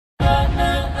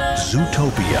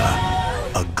Zootopia,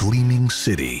 a gleaming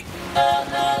city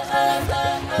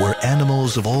where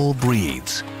animals of all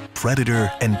breeds, predator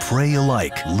and prey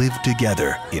alike, live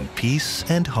together in peace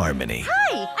and harmony.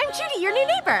 Hi, I'm Judy, your new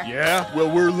neighbor. Yeah?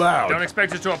 Well, we're loud. Don't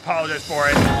expect us to apologize for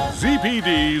it.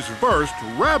 ZPD's first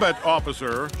rabbit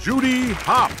officer, Judy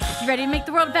Hopps. You ready to make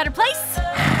the world a better place?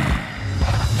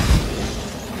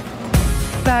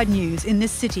 Bad news in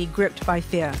this city gripped by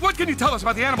fear. What can you tell us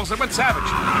about the animals that went savage?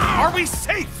 Are we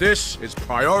safe? This is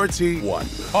priority 1.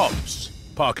 Hopps.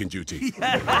 Parking duty. Sir,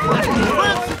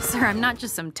 I'm not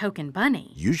just some token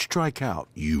bunny. You strike out,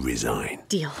 you resign.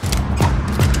 Deal.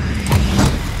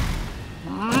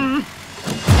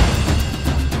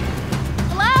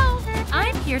 Hello?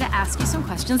 I'm here to ask you some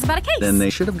questions about a case. Then they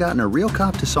should have gotten a real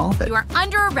cop to solve it. You are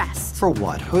under arrest. For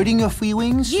what? Hurting your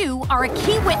feelings? You are a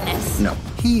key witness. No,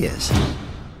 he is.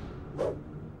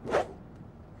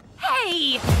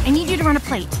 Hey, I need you to run a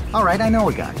plate. All right, I know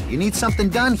a guy. You need something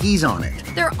done, he's on it.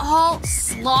 They're all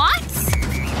sloths?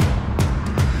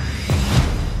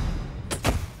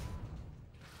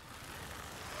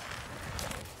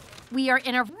 We are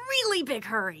in a really big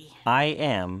hurry. I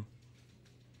am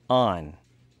on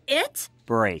It?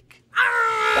 break.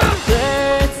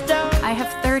 I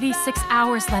have 36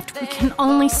 hours left. We can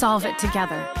only solve it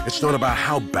together. It's not about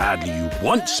how badly you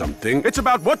want something. It's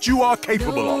about what you are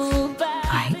capable of.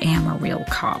 I am a real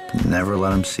cop. Never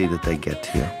let them see that they get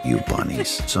to you, you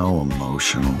bunnies. So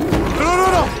emotional.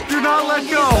 No! Do not let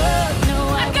go!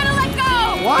 I'm gonna let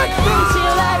go! What?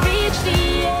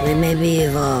 We may be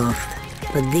evolved,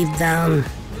 but deep down,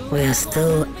 we are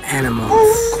still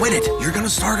animals. Quit it! You're gonna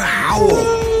start a howl!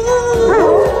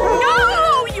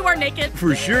 No! You are naked.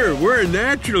 For sure, we're a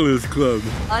naturalist club.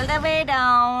 All the way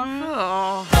down.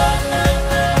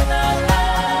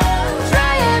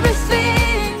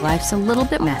 Life's a little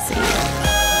bit messy.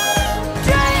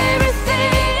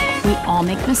 We all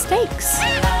make mistakes.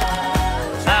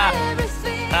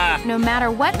 No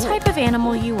matter what type of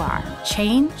animal you are,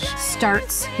 change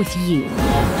starts with you.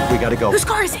 We gotta go. Whose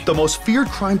car is it? The most feared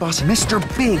crime boss, Mr.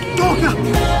 Big.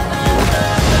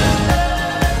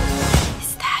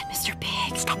 Is that Mr.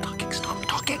 Big? Stop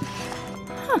talking.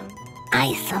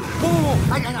 Awesome.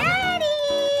 Daddy!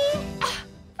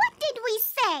 What did we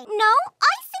say? No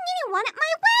icing anyone at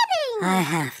my wedding! I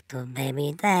have to,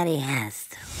 baby. Daddy has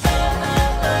to.